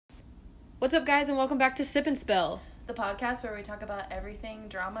What's up, guys, and welcome back to Sip and Spill, the podcast where we talk about everything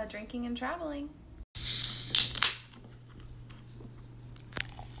drama, drinking, and traveling.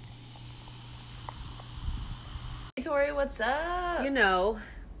 Hey, Tori, what's up? You know,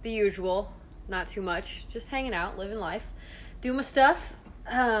 the usual, not too much, just hanging out, living life, doing my stuff.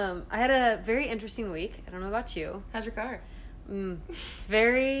 I had a very interesting week. I don't know about you. How's your car?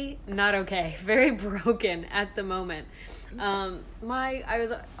 Very not okay, very broken at the moment. I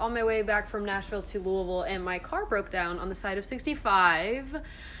was on my way back from Nashville to Louisville, and my car broke down on the side of 65.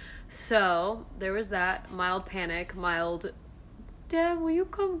 So there was that mild panic, Dad, will you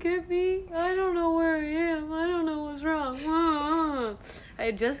come get me? I don't know where I am. I don't know what's wrong. I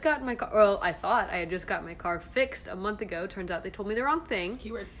had just gotten my car. Well, I thought I had just got my car fixed a month ago. Turns out they told me the wrong thing.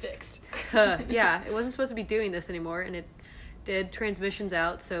 Keyword fixed. Yeah, it wasn't supposed to be doing this anymore, and it did. Transmissions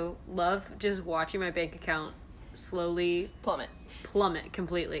out. So love just watching my bank account slowly plummet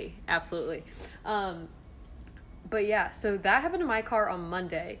completely. Absolutely. But yeah, so that happened to my car on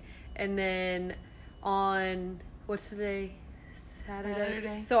Monday, and then on what's today?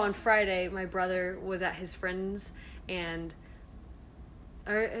 Saturday. So on Friday, my brother was at his friend's, or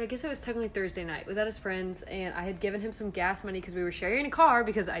I guess it was technically Thursday night. Was at his friend's, and I had given him some gas money because we were sharing a car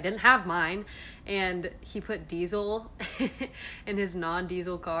because I didn't have mine, and he put diesel in his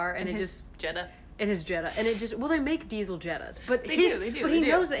non-diesel car, and Jetta. In his Jetta, and they make diesel Jettas, but They do. But he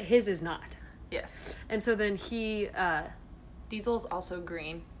knows that his is not. Yes. And so then he, Diesel's also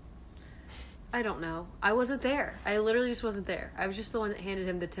green. I don't know. I wasn't there. I literally just wasn't there. I was just the one that handed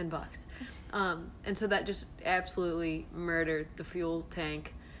him the $10. And so that just absolutely murdered the fuel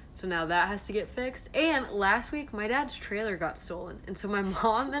tank. So now that has to get fixed. And last week, my dad's trailer got stolen. And so my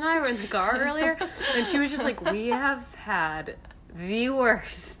mom and I were in the car earlier, and she was just like, we have had the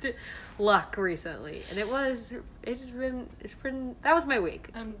worst luck recently. And it's been, that was my week.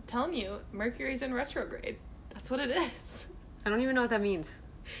 I'm telling you, Mercury's in retrograde. That's what it is. I don't even know what that means.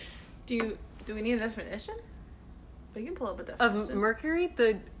 Do we need a definition? We can pull up a definition. Of Mercury,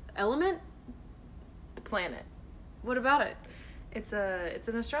 the element? The planet. What about it? It's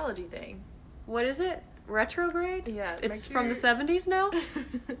an astrology thing. What is it? Retrograde? Yeah. It's from the 70s now?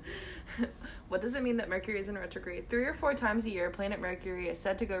 What does it mean that Mercury is in retrograde? 3 or 4 times a year, planet Mercury is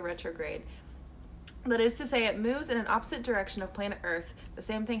said to go retrograde. That is to say, it moves in an opposite direction of planet Earth. The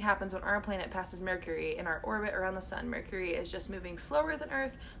same thing happens when our planet passes Mercury in our orbit around the sun. Mercury is just moving slower than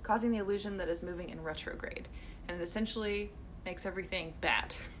Earth, causing the illusion that it's moving in retrograde. And it essentially makes everything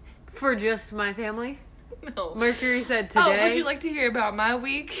bad. For just my family? No. Mercury said today. Oh, would you like to hear about my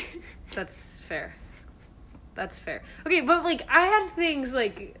week? That's fair. Okay, but, I had things,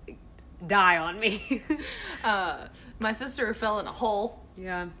 die on me. My sister fell in a hole.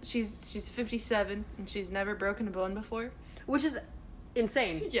 Yeah. She's 57, and she's never broken a bone before. Which is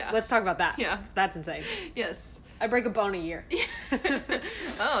insane. Yeah. Let's talk about that. Yeah. That's insane. Yes. I break a bone a year.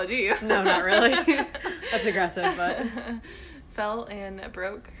 Oh, do you? No, not really. That's aggressive, but... Fell and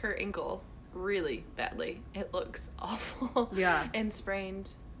broke her ankle really badly. It looks awful. Yeah. And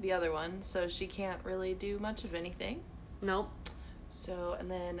sprained the other one, so she can't really do much of anything. Nope. So,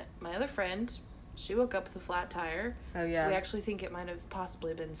 and then my other friend, she woke up with a flat tire. Oh, yeah. We actually think it might have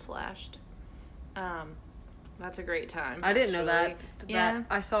possibly been slashed. That's a great time. I didn't know that. Yeah.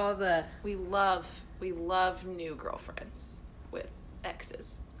 I saw the... We love new girlfriends with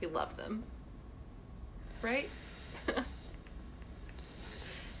exes. We love them. Right?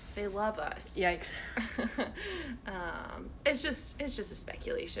 They love us. Yikes. It's just a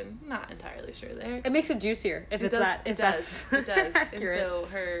speculation. Not entirely sure there. It makes it juicier if it's that. It does. And accurate. so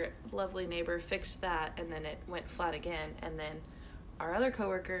her lovely neighbor fixed that, and then it went flat again. And then our other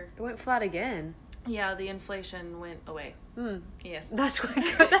coworker. It went flat again. Yeah, the inflation went away. Yes. That's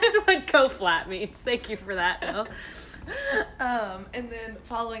what go flat means. Thank you for that, though. And then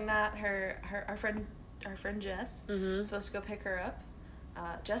following that, our friend Jess was supposed to go pick her up.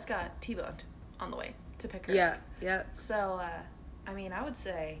 Jess got T-boned on the way to pick her up. Yeah. So, I would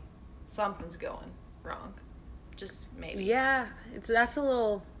say something's going wrong. Just maybe. Yeah, that's a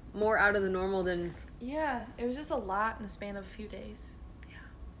little more out of the normal than... Yeah, it was just a lot in the span of a few days.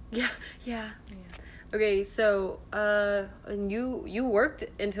 Yeah. Okay, so, and you worked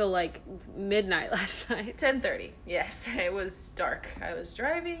until, midnight last night. 10:30, yes. It was dark. I was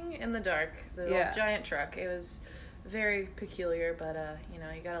driving in the dark, the old giant truck. It was very peculiar, but, you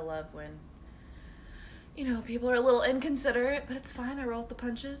gotta love when, people are a little inconsiderate, but it's fine. I roll with the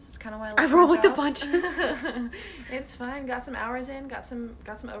punches. It's kind of why I roll with the punches. It's fine. Got some hours in. Got some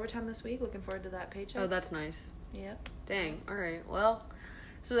overtime this week. Looking forward to that paycheck. Oh, that's nice. Yep. Dang. All right. Well,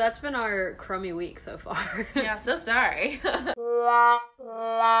 so that's been our crummy week so far. Yeah, so sorry.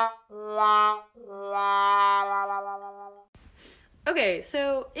 Okay,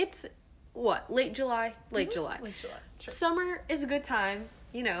 so it's what? Late July? Late July. Late July. Sure. Summer is a good time.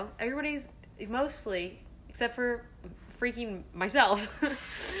 You know, everybody's mostly, except for freaking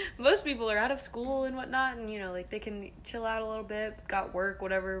myself, most people are out of school and whatnot, and, you know, like, they can chill out a little bit, got work,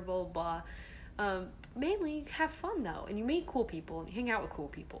 whatever, blah, blah, blah. Mainly have fun, though, and you meet cool people, and you hang out with cool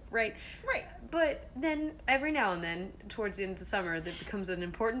people, right? Right. But then, every now and then, towards the end of the summer, there becomes an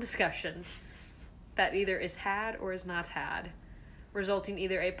important discussion that either is had or is not had, resulting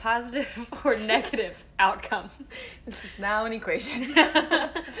either a positive or negative outcome. This is now an equation.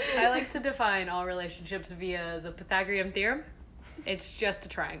 I like to define all relationships via the Pythagorean theorem. It's just a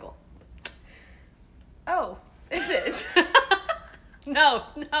triangle. Oh, is it? No,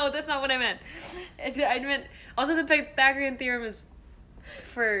 that's not what I meant. I meant, also the Pythagorean theorem is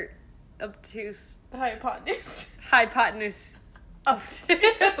for obtuse. The hypotenuse. Hypotenuse.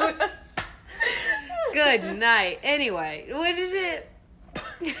 Obtuse. Good night. Anyway, what did it...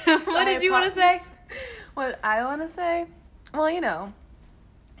 what did you want to say? What I want to say? Well, you know,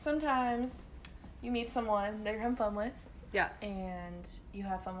 sometimes you meet someone that you're having fun with. Yeah. And you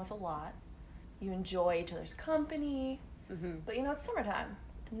have fun with a lot. You enjoy each other's company. Mm-hmm. But, you know, it's summertime.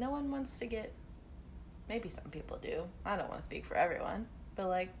 No one wants to get... Maybe some people do. I don't want to speak for everyone. But,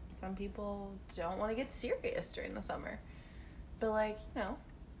 like, some people don't want to get serious during the summer. But, like, you know,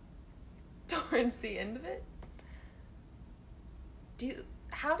 towards the end of it,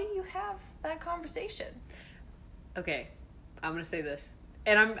 how do you have that conversation? Okay, I'm gonna say this,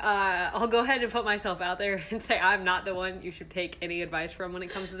 and I'll go ahead and put myself out there and say I'm not the one you should take any advice from when it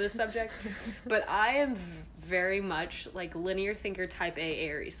comes to this subject, but I am very much like linear thinker type A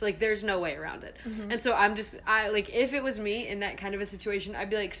Aries. Like, there's no way around it. Mm-hmm. And so I like, if it was me in that kind of a situation, I'd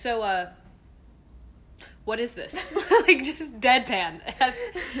be like, so what is this? Like, just deadpan.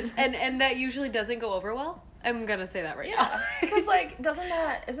 and that usually doesn't go over well. I'm gonna say that right now. Because, like,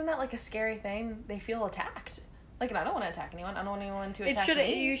 isn't that like a scary thing? They feel attacked. Like, and I don't want to attack anyone. I don't want anyone to attack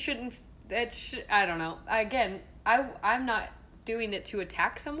me. You shouldn't, I don't know. Again, I'm not doing it to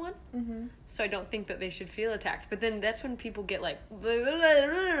attack someone, so I don't think that they should feel attacked. But then that's when people get like,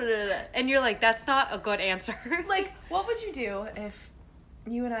 and you're like, that's not a good answer. Like, what would you do if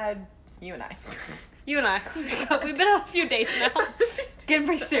you and I, we've been on a few dates now. It's getting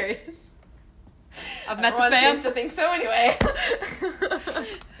pretty serious. I've met Everyone the fam. seems to think so anyway.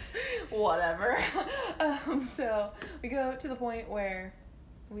 Whatever. So we go to the point where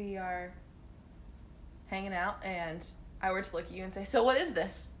we are hanging out, and I were to look at you and say, "So what is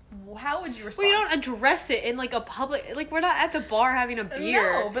this?" How would you respond? Well, you don't address it in like a public, like, we're not at the bar having a beer.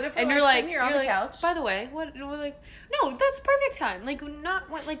 No, but if we're, and like, you're like, sitting here on the couch. By the way, what? We're like, no, that's perfect time. Like,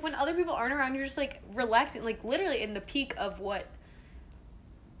 not like when other people aren't around, you're just like relaxing, like literally in the peak of what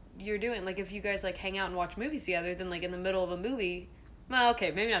you're doing. Like, if you guys like hang out and watch movies together, then like in the middle of a movie, well,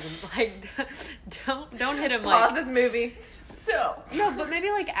 okay, maybe not. Like, don't hit him. Pause this movie. So no, but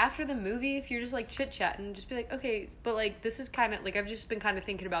maybe like after the movie, if you're just like chit chatting, just be like, okay, but like this is kind of like, I've just been kind of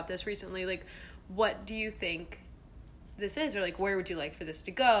thinking about this recently. Like, what do you think this is, or like where would you like for this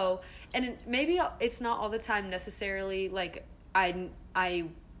to go? And maybe it's not all the time necessarily like I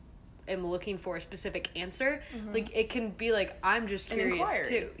am looking for a specific answer. Like, it can be like, I'm just curious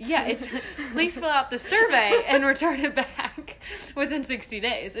too. Yeah, it's please fill out the survey and return it back within 60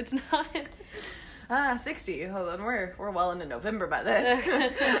 days. It's not 60. Hold on, we're well into November by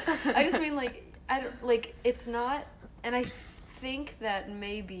then. I just mean, like, I don't, like, it's not, and I think that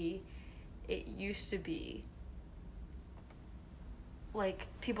maybe it used to be like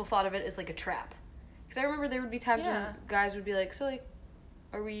people thought of it as like a trap. Because I remember there would be times when guys would be like, so like,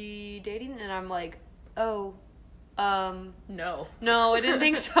 are we dating? And I'm like, oh, no, I didn't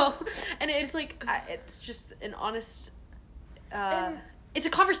think so. And it's like, it's just an honest, it's a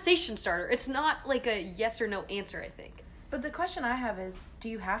conversation starter. It's not like a yes or no answer, I think. But the question I have is, do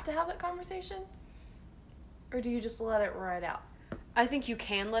you have to have that conversation? Or do you just let it ride out? I think you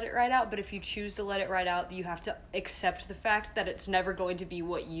can let it ride out, but if you choose to let it ride out, you have to accept the fact that it's never going to be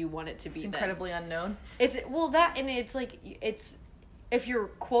what you want it to be. It's incredibly unknown. It's, well, that, and it's like, it's, if you're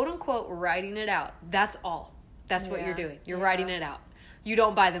quote-unquote writing it out, that's all. That's what you're doing. You're writing it out. You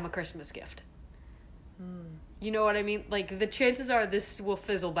don't buy them a Christmas gift. You know what I mean? Like, the chances are this will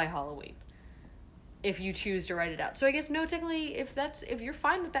fizzle by Halloween if you choose to write it out. So I guess, no, technically, if you're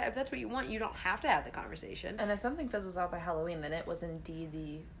fine with that, if that's what you want, you don't have to have the conversation. And if something fizzles out by Halloween, then it was indeed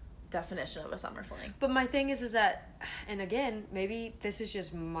the definition of a summer fling. But my thing is that, and again, maybe this is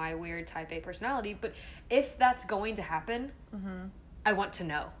just my weird type A personality, but if that's going to happen, I want to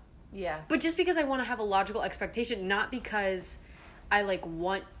know. Yeah. But just because I want to have a logical expectation, not because I, like,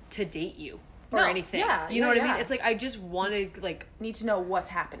 want to date you or No, anything. yeah, You know yeah, what I mean? yeah. It's like, I just wanted, like, Need to know what's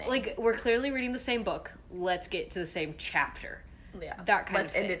happening. we're clearly reading the same book. Let's get to the same chapter. Yeah. That kind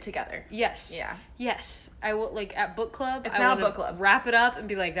Let's of thing. end it together. Yes. Yeah. Yes. I will, like, at book club. It's I now wanna book club. Wrap it up and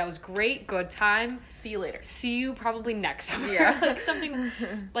be like, that was great. Good time. See you later. See you probably next summer. Yeah. Like, something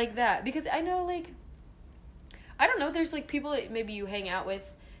like that. Because I know, like, I don't know, there's, like, people that maybe you hang out with,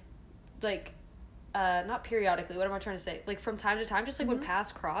 like, not periodically, what am I trying to say? Like, from time to time, just, like, when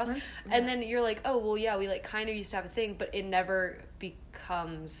paths cross. Right. And then you're like, oh, well, yeah, we, like, kind of used to have a thing, but it never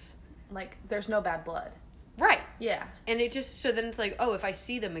becomes... Like, there's no bad blood. Right. Yeah. And it just, so then it's like, oh, if I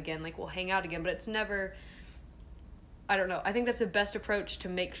see them again, like, we'll hang out again. But it's never, I don't know. I think that's the best approach to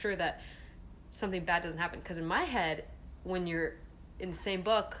make sure that something bad doesn't happen. Because in my head, when you're in the same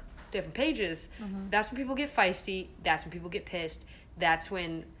book, different pages, that's when people get feisty. That's when people get pissed. That's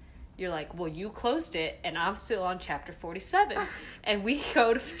when you're like, well, you closed it, and I'm still on chapter 47. And we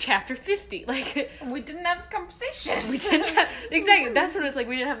go to chapter 50. Like, We didn't have this conversation. we didn't have, exactly. That's when it's like,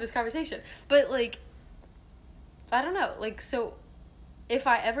 we didn't have this conversation. But, like, I don't know, like, so if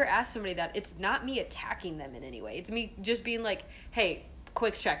I ever ask somebody that, it's not me attacking them in any way. It's me just being like, hey,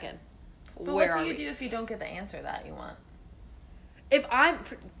 quick check-in. But what do you do if you don't get the answer that you want? If I'm,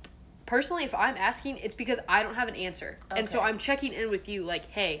 personally, if I'm asking, it's because I don't have an answer. And so Okay. I'm checking in with you, like,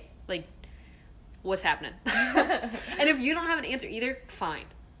 hey, like, what's happening? And if you don't have an answer either, fine.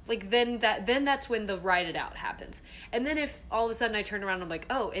 Like, then that's when the write it out happens. And then if all of a sudden I turn around and I'm like,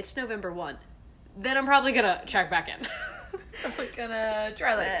 oh, it's November 1. Then I'm probably gonna check back in. We're gonna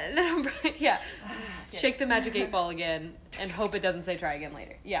try later. Then I'm, yeah. Shake Yes. the magic 8 ball again and hope it doesn't say try again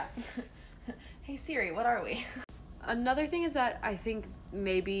later. Yeah. Hey Siri, what are we? Another thing is that I think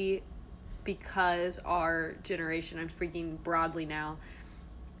maybe because our generation, I'm speaking broadly now,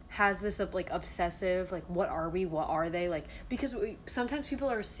 has this like obsessive, like, what are we, what are they, like, because sometimes people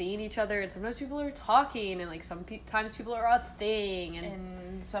are seeing each other and sometimes people are talking and like sometimes people are a thing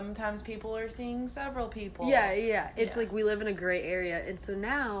And sometimes people are seeing several people. yeah it's Yeah. like we live in a gray area. And so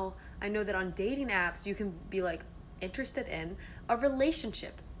now I know that on dating apps you can be like interested in a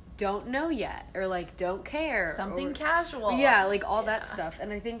relationship, don't know yet, or like don't care, Something or, casual. yeah, like all that Yeah. stuff.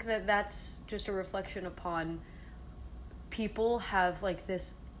 And I think that that's just a reflection upon people have like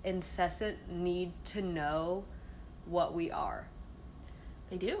this incessant need to know what we are,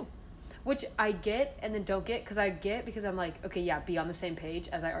 They do. which I get and then don't get. Because I get because I'm like, okay, yeah, be on the same page,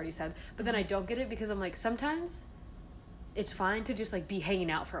 as I already said. But then I don't get it because I'm like, sometimes it's fine to just like be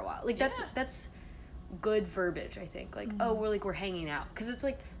hanging out for a while. Like Yeah. that's good verbiage, I think. Like, oh, we're hanging out, because it's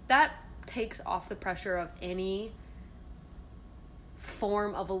like that takes off the pressure of any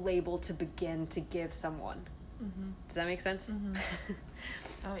form of a label to begin to give someone. Does that make sense?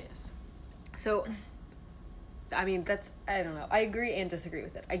 Oh yes. So, I mean, that's, I don't know. I agree and disagree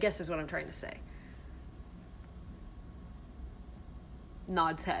with it, I guess is what I'm trying to say.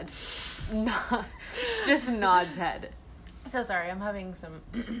 Nods head. Just nods head. So sorry, I'm having some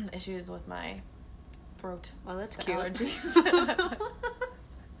issues with my throat. Well, that's Some cute. allergies.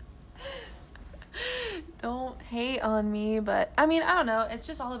 Don't hate on me, but I mean, I don't know. It's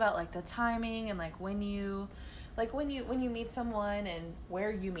just all about like the timing and like when you meet someone and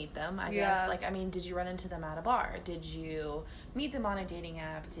where you meet them, I Yeah. guess. Like, I mean, did you run into them at a bar? Did you meet them on a dating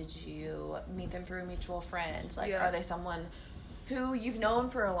app? Did you meet them through a mutual friend? Like, Yeah. are they someone who you've known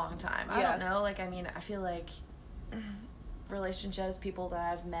for a long time? I Yeah. don't know. Like, I mean, I feel like relationships, people that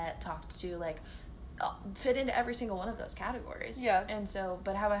I've met, talked to, like, fit into every single one of those categories. Yeah. And so,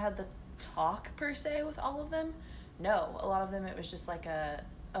 but have I had the talk per se with all of them? No. A lot of them, it was just like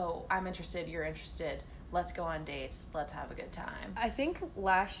oh, I'm interested, you're interested, let's go on dates, let's have a good time. I think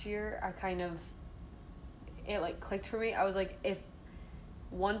last year I kind of, it like clicked for me. I was like, if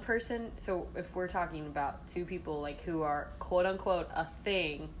one person, so if we're talking about two people like who are quote unquote a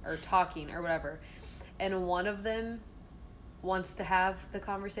thing or talking or whatever, and one of them wants to have the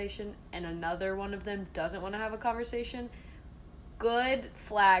conversation and another one of them doesn't want to have a conversation, good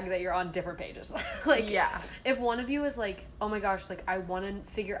flag that you're on different pages. Like, Yeah. if one of you is like, oh my gosh, like I want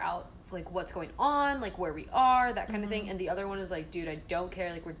to figure out like what's going on, like where we are, that kind of thing, and the other one is like, dude, I don't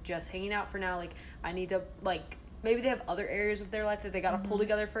care, like we're just hanging out for now, like I need to, like, maybe they have other areas of their life that they gotta pull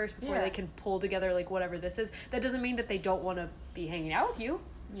together first before Yeah. they can pull together like whatever this is. That doesn't mean that they don't want to be hanging out with you.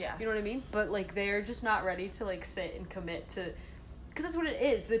 Yeah. You know what I mean? But like they're just not ready to like sit and commit to, because that's what it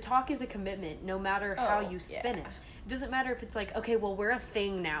is. The talk is a commitment, no matter how Oh, you spin yeah. it. It doesn't matter if it's like, okay, well, we're a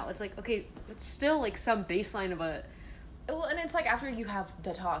thing now. It's like, okay, it's still like some baseline of a, Well, and it's like after you have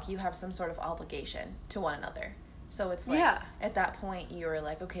the talk, you have some sort of obligation to one another. So it's like, Yeah. at that point, you're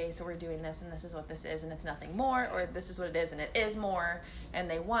like, okay, so we're doing this, and this is what this is, and it's nothing more, or this is what it is, and it is more, and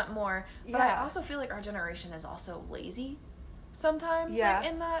they want more. But I Yeah. also feel like our generation is also lazy sometimes, Yeah. like,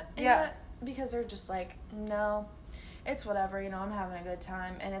 in that, because they're just like, no, it's whatever, you know, I'm having a good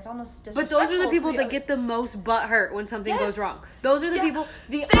time, and it's almost But disrespectful. those are the people to that get the most butt hurt when something goes Yes. wrong. Those are the Yeah. people.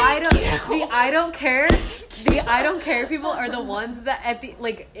 The Thank you. I don't care. The I don't care people are the ones that at the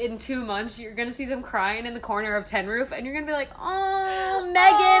like in 2 months you're gonna see them crying in the corner of Ten Roof, and you're gonna be like, oh,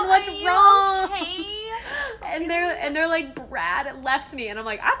 Megan, what's are you wrong? okay? And they're like, Brad left me, and I'm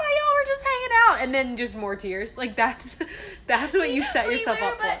like, I thought y'all were just hanging out, and then just more tears. Like that's what you set yourself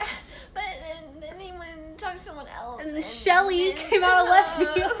up for. But then he went and talked to someone else. And Shelly came out of left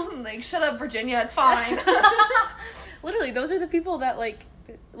field. Like, shut up, Virginia, it's fine. Literally, those are the people that like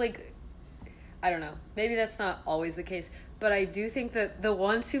I don't know. Maybe that's not always the case, but I do think that the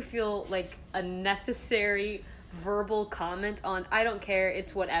ones who feel like a necessary verbal comment on I don't care,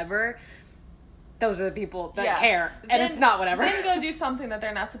 it's whatever, those are the people that care, and Then- it's not whatever. Then go do something that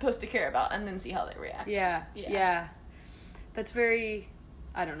they're not supposed to care about, and then see how they react. Yeah. That's very,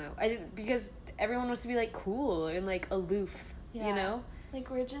 I don't know. Because everyone wants to be like cool and like aloof, you know? Like,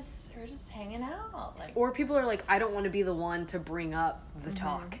 we're just hanging out. Like, Or people are like, I don't want to be the one to bring up the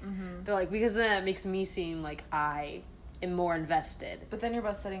talk. They're like, because then it makes me seem like I am more invested. but then you're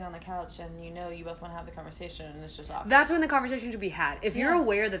both sitting on the couch, and you know you both want to have the conversation, and it's just awkward. That's when the conversation should be had. If you're Yeah.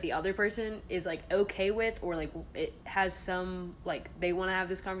 aware that the other person is like okay with, or like it has some like they want to have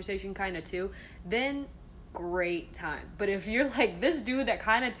this conversation kind of too, then great time. But if you're like this dude that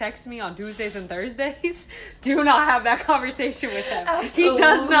kind of texts me on Tuesdays and Thursdays, do not have that conversation with him. He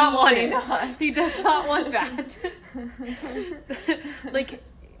does not want it. Absolutely not. He does not want that. Like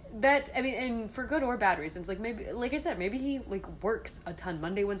that, I mean, and for good or bad reasons. Like maybe, like I said, maybe he like works a ton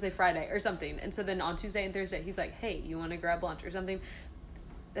Monday, Wednesday, Friday or something, and so then on Tuesday and Thursday he's like, hey, you want to grab lunch or something.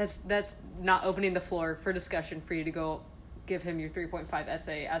 That's not opening the floor for discussion for you to go give him your 3.5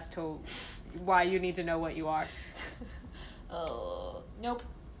 essay as to why you need to know what you are. Oh, nope.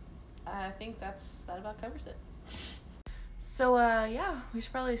 I think that about covers it. So, yeah, we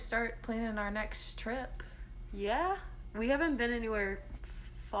should probably start planning our next trip. Yeah, we haven't been anywhere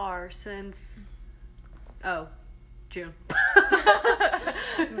far since June.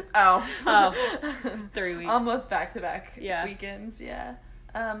 Oh. 3 weeks. Almost back-to-back Yeah. weekends, yeah.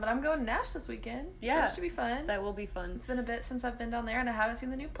 But I'm going to Nash this weekend. Yeah. So it should be fun. That will be fun. It's been a bit since I've been down there, and I haven't seen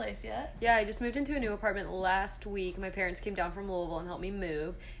the new place yet. Yeah, I just moved into a new apartment last week. My parents came down from Louisville and helped me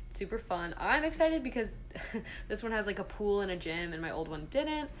move. It's super fun. I'm excited because this one has like a pool and a gym, and my old one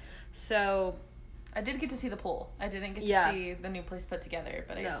didn't. So I did get to see the pool. I didn't get to Yeah. see the new place put together,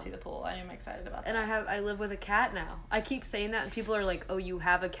 but I got No. to see the pool. I am excited about that. and I live with a cat now. I keep saying that, and people are like, "Oh, you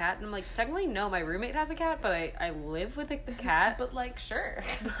have a cat?" And I'm like, technically, no. My roommate has a cat, but I live with a cat. But, like, sure.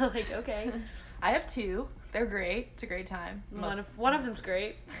 Like, okay, I have two. They're great. It's a great time. one of them's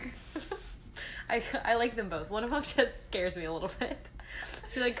great. I like them both. One of them just scares me a little bit.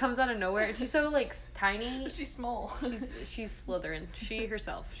 She like comes out of nowhere, and she's so like tiny. She's small. She's Slytherin. She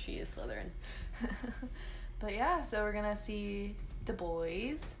herself, she is Slytherin. But yeah, so we're gonna see Du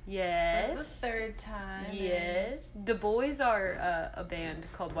Bois Yes. for the third time. Yes. Du Bois are a band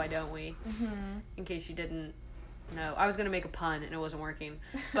called Why Don't We? Mm-hmm. In case you didn't know. I was going to make a pun and it wasn't working.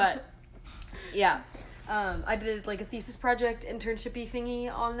 But, yeah. I did, like, a thesis project internship-y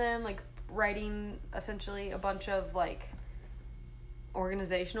thingy on them. Like, writing, essentially, a bunch of, like,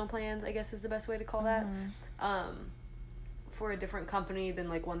 organizational plans, I guess is the best way to call that. For a different company than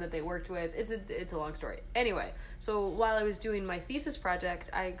like one that they worked with. It's a long story. Anyway, so while I was doing my thesis project,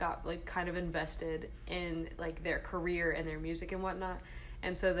 I got like kind of invested in like their career and their music and whatnot.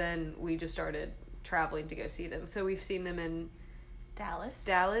 And so then we just started traveling to go see them. So we've seen them in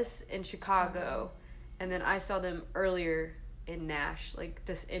Dallas and Chicago. And then I saw them earlier in Nash, like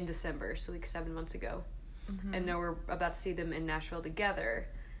just in December, so like 7 months ago. And now we're about to see them in Nashville together.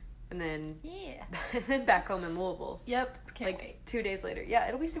 And then and then back home in Louisville. Yep. Can't like wait. 2 days later. Yeah,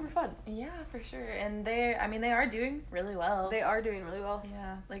 it'll be super fun. Yeah, for sure. And they are doing really well. They are doing really well.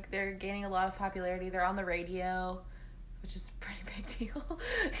 Yeah, like they're gaining a lot of popularity. They're on the radio, which is a pretty big deal.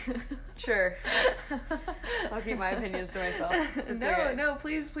 Sure. I'll keep my opinions to myself. It's okay. No,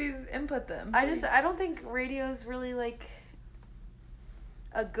 please input them. I don't think radio's really like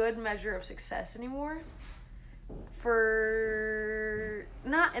a good measure of success anymore. For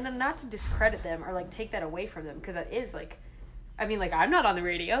not to discredit them or like take that away from them, because that is like, I mean, like I'm not on the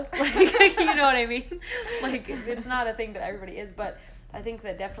radio, like you know what I mean, like it's not a thing that everybody is, but I think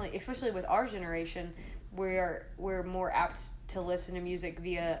that definitely, especially with our generation, we're more apt to listen to music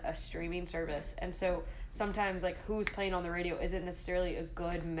via a streaming service, and so sometimes like who's playing on the radio isn't necessarily a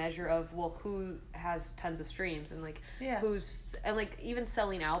good measure of, well, who has tons of streams, and like who's, and like even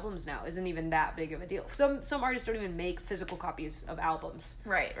selling albums now isn't even that big of a deal. Some artists don't even make physical copies of albums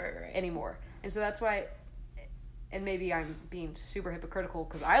right anymore, and so that's why. And maybe I'm being super hypocritical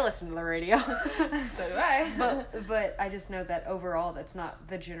because I listen to the radio. So do I. but I just know that overall that's not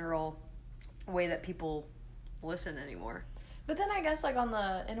the general way that people listen anymore. But then I guess like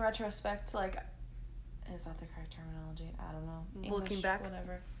in retrospect, like, is that the correct terminology? I don't know. English, looking back,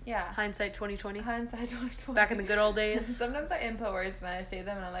 whatever. Yeah. Hindsight 2020. Hindsight 2020. Back in the good old days. Sometimes I input words and I say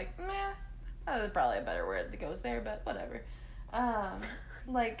them and I'm like, meh. That's probably a better word that goes there, but whatever.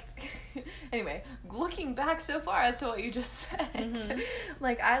 Like, anyway, looking back so far as to what you just said,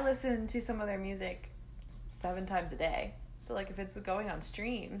 like, I listen to some of their music 7 times a day. So, like, if it's going on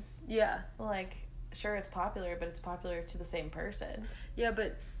streams, like, sure, it's popular, but it's popular to the same person. Yeah,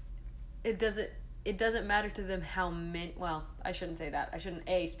 but it doesn't matter to them how many, well, I shouldn't say that. I shouldn't,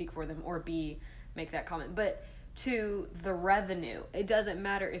 A, speak for them, or B, make that comment. But to the revenue, it doesn't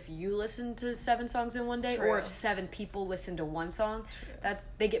matter if you listen to 7 songs in one day or if 7 people listen to one song.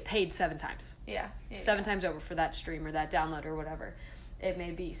 They get paid 7 times. Yeah 7 times over for that stream or that download or whatever it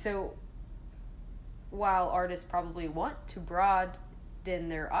may be. So while artists probably want to broaden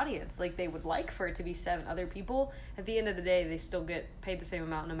their audience, like they would like for it to be 7 other people, at the end of the day they still get paid the same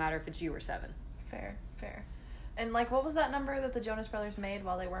amount no matter if it's you or 7. Fair. And like, what was that number that the Jonas Brothers made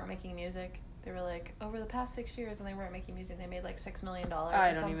while they weren't making music? They were like, over the past 6 years when they weren't making music, they made like $6 million or something.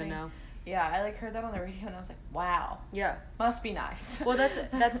 I don't even know. Yeah, I like heard that on the radio and I was like, wow. Yeah. Must be nice. Well,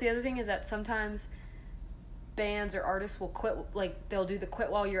 that's the other thing, is that sometimes bands or artists will quit, like they'll do the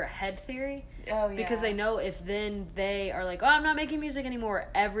quit while you're ahead theory. Oh, yeah. Because they know if then they are like, oh, I'm not making music anymore,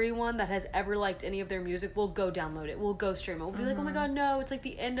 everyone that has ever liked any of their music will go download it, will go stream it, will be like, oh my god, no, it's like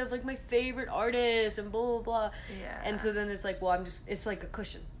the end of like my favorite artist and blah blah blah. Yeah. And so then it's like, well, it's like a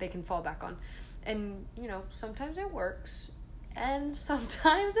cushion they can fall back on. And, you know, sometimes it works, and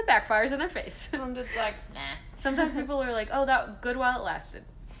sometimes it backfires in their face. So I'm just like, nah. Sometimes people are like, oh, that good while it lasted.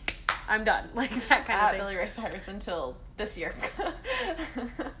 I'm done. Like, that kind of thing. Billy Ray Cyrus until this year.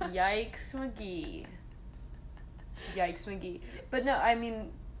 Yikes McGee. But no, I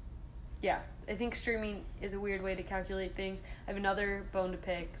mean, yeah, I think streaming is a weird way to calculate things. I have another bone to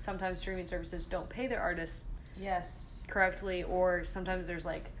pick. Sometimes streaming services don't pay their artists correctly, or sometimes there's,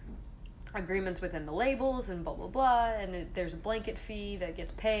 like, agreements within the labels and blah blah blah, and there's a blanket fee that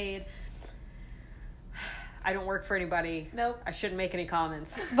gets paid. I don't work for anybody. Nope. I shouldn't make any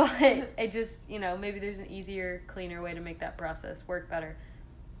comments, but it just, you know, maybe there's an easier, cleaner way to make that process work better.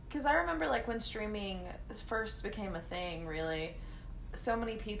 Because I remember, like, when streaming first became a thing, really, so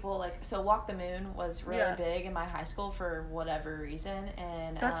many people, like, so Walk the Moon was really big in my high school for whatever reason,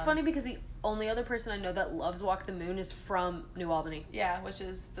 and that's funny because the only other person I know that loves Walk the Moon is from New Albany. Yeah, which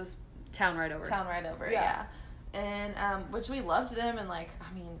is the town right over. Yeah. And which we loved them, and like,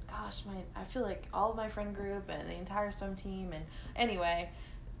 I mean, gosh, I feel like all of my friend group and the entire swim team, and anyway,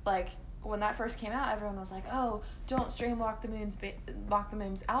 like, when that first came out, everyone was like, oh, don't stream Walk the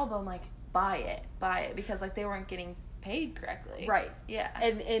Moon's album, like, buy it, because like they weren't getting paid correctly. Right. Yeah.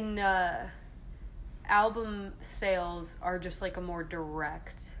 And album sales are just like a more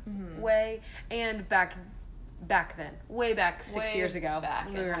direct way, and back then, way back 6 years ago,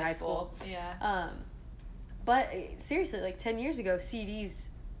 when we were in high school. Yeah. But seriously, like 10 years ago, CDs,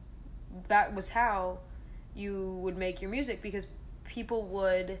 that was how you would make your music, because people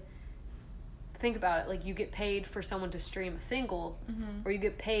would think about it, like, you get paid for someone to stream a single, or you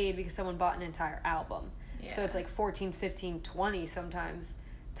get paid because someone bought an entire album. Yeah. So it's like 14, 15, 20 sometimes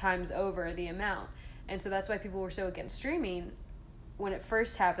times over the amount. And so that's why people were so against streaming when it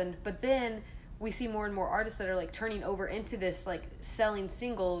first happened. But then we see more and more artists that are like turning over into this like selling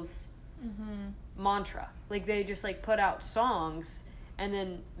singles mantra. Like, they just like put out songs, and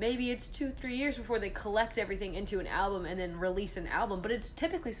then maybe it's 2-3 years before they collect everything into an album and then release an album. But it's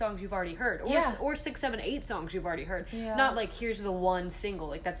typically songs you've already heard, or 6, 7, 8 songs you've already heard. Yeah. Not like, here's the one single.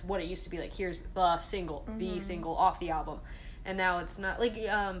 Like, that's what it used to be. Like, here's the single off the album. And now it's not like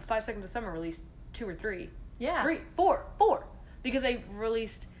 5 Seconds of Summer released 2 or 3. Yeah. 3, 4, because they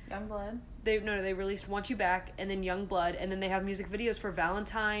released Youngblood. They released Want You Back, and then Youngblood, and then they have music videos for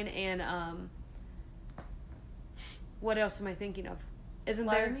Valentine and what else am I thinking of? Isn't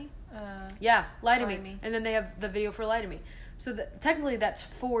Lie there? to Me? Yeah, Lie to Me. And then they have the video for Lie to Me. So technically that's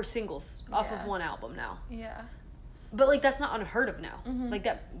 4 singles off of one album now. Yeah. But like, that's not unheard of now. Like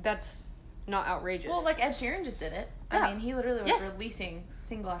that's not outrageous. Well, like Ed Sheeran just did it. Yeah. I mean, he literally was Yes. releasing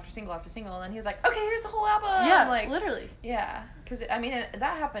single after single after single, and then he was like, okay, here's the whole album. Yeah, like, literally. Yeah, because, I mean,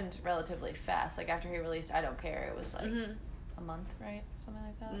 that happened relatively fast. Like, after he released I Don't Care, it was, like, a month, right? Something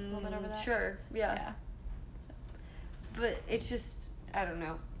like that? A little bit over that? Sure, yeah. Yeah. So. But it's just, I don't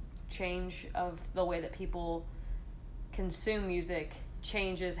know, change of the way that people consume music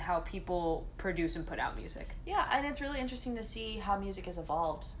changes how people produce and put out music. Yeah, and it's really interesting to see how music has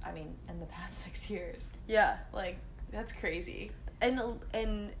evolved, I mean, in the past 6 years. Yeah. Like, that's crazy.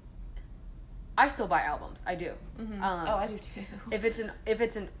 And I still buy albums. I do. Mm-hmm. I do too. If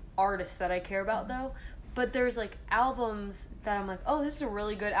it's an artist that I care about, though, but there's like albums that I'm like, oh, this is a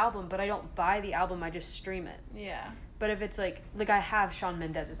really good album, but I don't buy the album. I just stream it. Yeah. But if it's like I have Shawn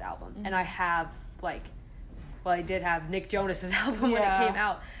Mendes's album, and I have I did have Nick Jonas's album when it came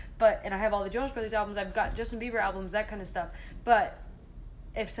out, and I have all the Jonas Brothers albums. I've got Justin Bieber albums, that kind of stuff. But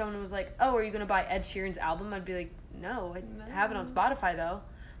if someone was like, oh, are you gonna buy Ed Sheeran's album? I'd be like, no, I have it on Spotify though,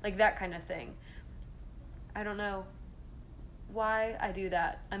 like that kind of thing. I don't know why I do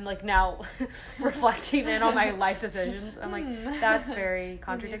that. I'm like now reflecting in on my life decisions. I'm like, that's very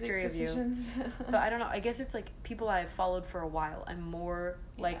contradictory of you. But I don't know. I guess it's like people I've followed for a while, I'm more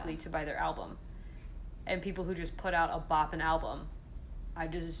likely to buy their album. And people who just put out a bopping album, I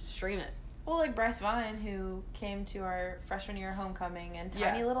just stream it. Well, like Bryce Vine, who came to our freshman year homecoming in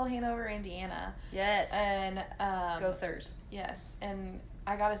tiny little Hanover, Indiana. Yes. And Go Thurs. Yes, and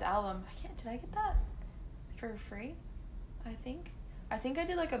I got his album. Did I get that for free? I think I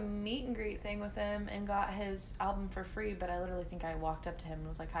did like a meet and greet thing with him and got his album for free, but I literally think I walked up to him and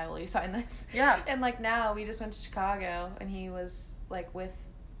was like, hi, will you sign this? Yeah. And like now we just went to Chicago and he was like with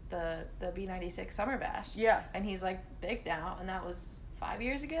the B96 Summer Bash. Yeah. And he's like big now, and that was 5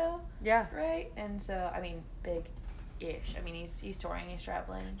 years ago. Yeah. Right? And so, I mean, big-ish. I mean, he's touring, he's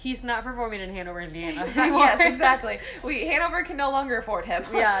traveling. He's not performing in Hanover, Indiana. Yes, exactly. Hanover can no longer afford him.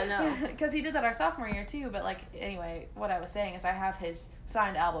 Yeah, no. Because he did that our sophomore year, too. But, like, anyway, what I was saying is I have his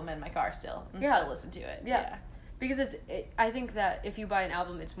signed album in my car still and still listen to it. Yeah. Because I think that if you buy an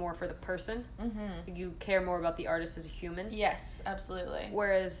album, it's more for the person. Mm-hmm. You care more about the artist as a human. Yes, absolutely.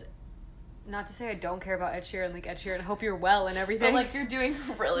 Whereas, not to say I don't care about Ed Sheeran, like Ed Sheeran, I hope you're well and everything. But, like, you're doing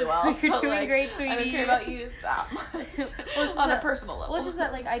really well. You're so, doing like, great, sweetie. I don't care about you that much. On a personal level. Well, it's just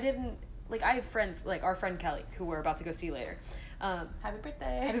that, like, I didn't, like, I have friends, like, our friend Kelly, who we're about to go see later. Happy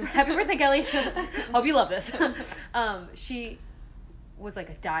birthday. Happy birthday, Kelly. Hope you love this. She was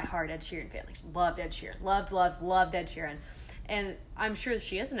like a diehard Ed Sheeran fan. Like, she loved Ed Sheeran. Loved Ed Sheeran. And I'm sure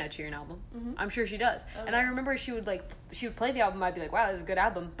she has an Ed Sheeran album. Mm-hmm. I'm sure she does. Okay. And I remember she would play the album. I'd be like, wow, this is a good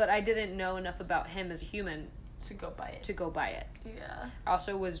album. But I didn't know enough about him as a human to go buy it. Yeah. I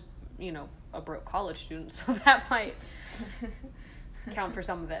also was, a broke college student, so that might count for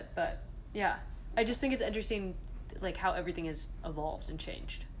some of it. But yeah, I just think it's interesting, like, how everything has evolved and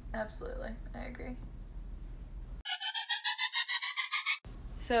changed. Absolutely. I agree.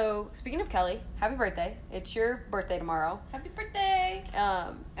 So, speaking of Kelly, happy birthday. It's your birthday tomorrow. Happy birthday!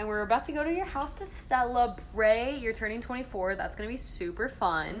 And we're about to go to your house to celebrate. You're turning 24. That's going to be super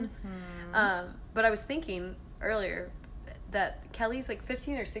fun. Mm-hmm. But I was thinking earlier that Kelly's,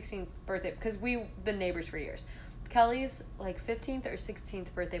 15th or 16th birthday, because we've been neighbors for years. Kelly's, 15th or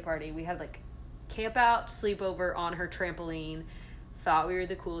 16th birthday party, we had, camp out, sleepover on her trampoline. Thought we were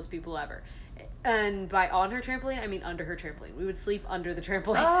the coolest people ever. And by on her trampoline, I mean under her trampoline. We would sleep under the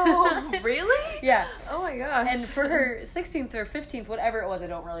trampoline. Oh, really? Yeah. Oh my gosh. And for her 16th or 15th, whatever it was, I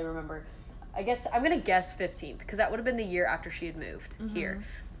don't really remember. I'm going to guess 15th, because that would have been the year after she had moved here.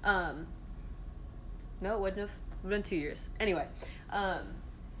 No, it wouldn't have. It would have been 2 years. Anyway, I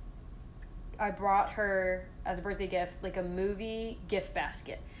brought her, as a birthday gift, a movie gift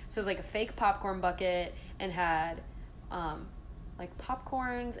basket. So it was a fake popcorn bucket and had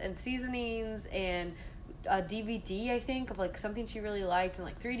popcorns and seasonings and a DVD, I think, of something she really liked,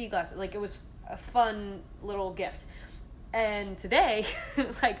 and 3D glasses. It was a fun little gift. And today,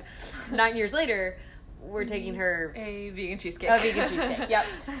 9 years later, we're taking her a vegan cheesecake. Yep.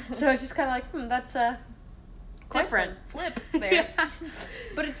 So it's just kind of that's different. Flip there. Yeah.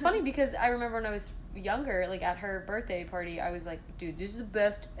 But it's funny because I remember when I was younger, at her birthday party, I was like, dude, this is the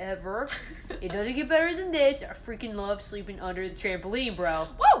best ever. It doesn't get better than this. I freaking love sleeping under the trampoline, bro.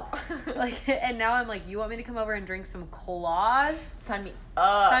 Whoa! And now I'm like, you want me to come over and drink some claws? Sign me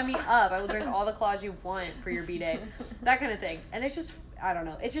up. Sign me up. I will drink all the claws you want for your B-Day. That kind of thing. And it's just, I don't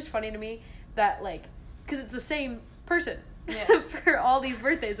know. It's just funny to me that, because it's the same person. Yeah. For all these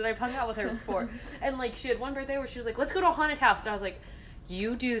birthdays that I've hung out with her before. And, she had one birthday where she was like, let's go to a haunted house. And I was like,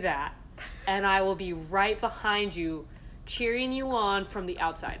 you do that, and I will be right behind you, cheering you on from the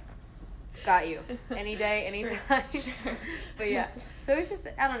outside. got you. Any day, anytime. Sure. But yeah, so it's just,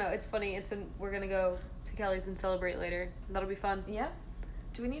 I don't know, it's funny. We're going to go to Kelly's and celebrate later. That'll be fun. Yeah.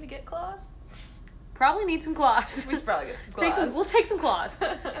 Do we need to get claws? Probably need some claws. We should probably get some claws. We'll take some claws.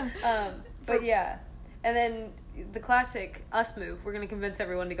 But yeah. And then the classic us move. We're going to convince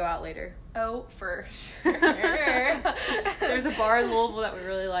everyone to go out later. Oh, for sure. There's a bar in Louisville that we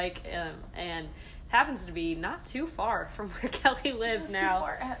really like, and happens to be not too far from where Kelly lives Not now. too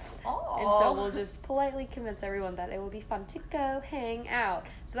far at all. And so we'll just politely convince everyone that it will be fun to go hang out.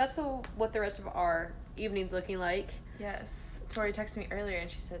 So that's what the rest of our evening's looking like. Yes. Tori texted me earlier and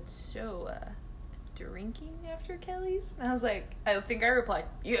she said, so, drinking after Kelly's? And I was like, I think I replied,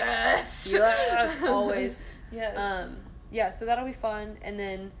 yes! Yes, always. Yes. Yeah, so that'll be fun. And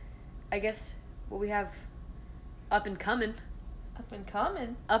then I guess what we have up and coming Up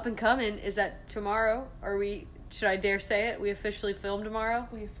and coming. is that tomorrow, should I dare say it, we officially film tomorrow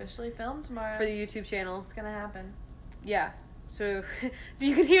We officially film tomorrow. for the YouTube channel. It's gonna happen. Yeah. So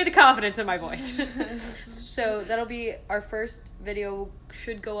you can hear the confidence in my voice. So that'll be our first video.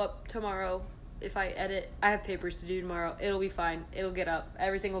 Should go up tomorrow. If I edit, I have papers to do tomorrow. It'll be fine. It'll get up.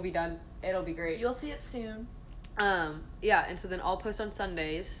 Everything will be done. It'll be great. You'll see it soon. Yeah, and so then I'll post on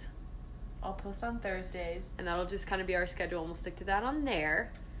Sundays. I'll post on Thursdays. And that'll just kind of be our schedule, and we'll stick to that on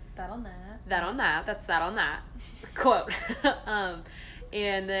there. That on that. That on that. That's that on that. Quote.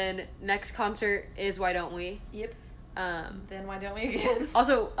 And then next concert is Why Don't We? Yep. Then why don't we again?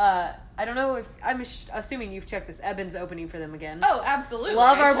 Also, I don't know if, I'm assuming you've checked this. Eben's opening for them again. Oh, absolutely.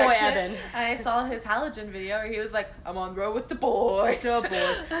 Love I our boy checked it. Eben. I saw his Halogen video where he was like, I'm on the road with the boys. The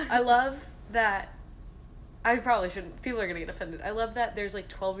boys. I love that. I probably shouldn't. People are going to get offended. I love that there's like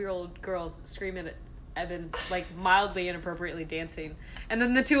 12-year-old girls screaming at Eben, like mildly inappropriately dancing. And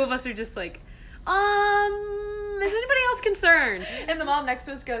then the two of us are just like, is anybody else concerned? And the mom next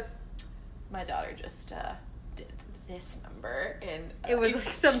to us goes, my daughter just did this number. And It was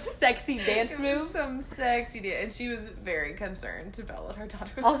like some sexy dance it move. was some sexy dance. And she was very concerned about what her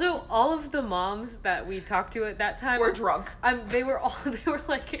daughter was Also, all of the moms that we talked to at that time We're drunk. They were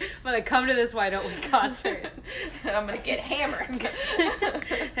like, I'm gonna come to this Why Don't We concert. And I'm gonna get hammered.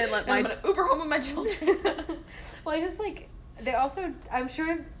 And let I'm gonna Uber home with my children. Well, I just like, they also, I'm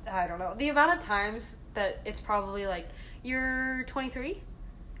sure, I don't know, the amount of times that it's probably like, you're 23?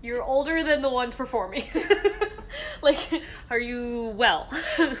 You're older than the ones performing. Like, are you well?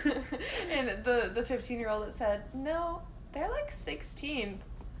 And the 15-year-old that said, no, they're like 16.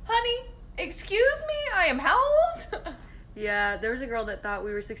 Honey, excuse me, I am how old? Yeah, there was a girl that thought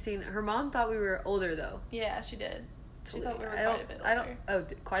we were 16. Her mom thought we were older, though. Yeah, she did. She thought we were quite a bit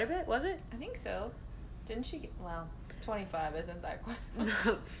older. Quite a bit? Was it? I think so. Didn't she get, well, 25 isn't that quite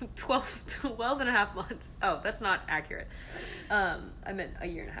 12 and a half months. Oh, that's not accurate. I meant a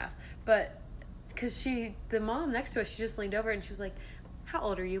year and a half. But, because the mom next to us, she just leaned over and she was like, how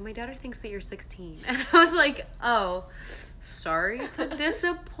old are you? My daughter thinks that you're 16. And I was like, oh, sorry to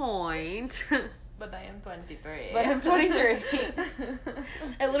disappoint. But I am 23. But I'm 23.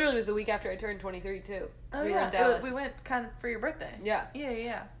 It literally was the week after I turned 23, too. Oh, we yeah. were in Dallas. We went kind of for your birthday. Yeah.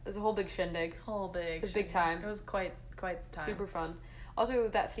 Yeah. It was a whole big shindig. Whole big. It was big time. It was quite the time. Super fun. Also,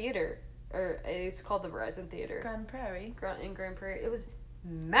 that theater, it's called the Verizon Theater. Grand Prairie. In Grand Prairie. It was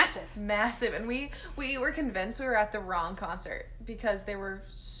massive. And we were convinced we were at the wrong concert because there were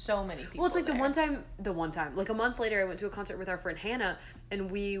so many people. Well, it's like there. the one time, like a month later, I went to a concert with our friend Hannah, and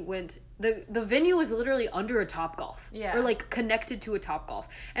we went, the venue was literally under a Topgolf. Yeah. Or like connected to a Topgolf.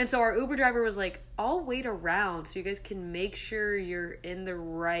 And so our Uber driver was like, I'll wait around so you guys can make sure you're in the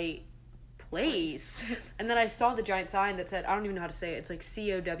right place. And then I saw the giant sign that said, I don't even know how to say it. It's like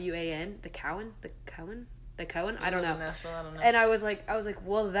COWAN, the Cowan? I don't know. Nashville, I don't know. And I was like,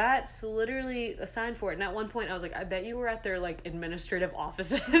 well, that's literally a sign for it. And at one point, I was like, I bet you were at their like administrative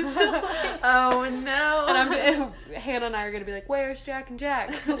offices. Oh no! And Hannah and I are gonna be like, where's Jack and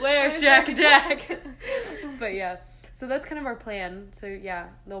Jack? Where's Jack and Jack? But yeah, so that's kind of our plan. So yeah,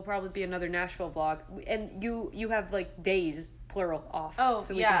 there'll probably be another Nashville vlog, and you have like days plural off. Oh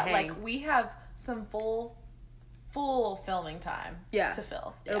so we yeah, can hang. like we have some full filming time. Yeah, to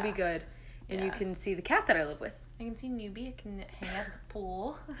fill. It'll be good. And you can see the cat that I live with. I can see Newbie. I can hang out at the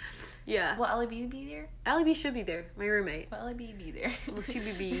pool. Yeah. Will Allie B be there? Allie B should be there. My roommate. Will Allie B be there? Will she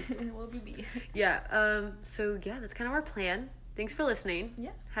be? Will be. Yeah. So yeah, that's kind of our plan. Thanks for listening.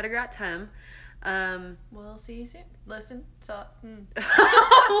 Yeah. Had a great time. We'll see you soon. Listen. Talk.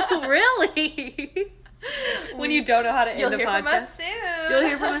 Really? When you don't know how to end a podcast. You'll hear from us soon. You'll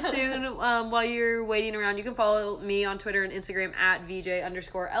hear from us soon. While you're waiting around, you can follow me on Twitter and Instagram at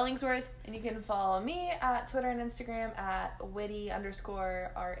VJ_Ellingsworth. And you can follow me at Twitter and Instagram at Witty_RAE,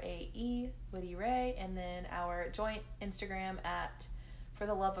 Witty Ray, and then our joint Instagram at For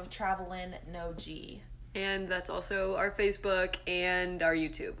the Love of Travelin' No G. And that's also our Facebook and our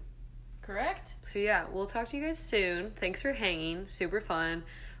YouTube. Correct? So yeah, we'll talk to you guys soon. Thanks for hanging. Super fun.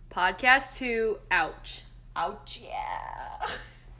 Podcast 2, ouch. Ouch, yeah.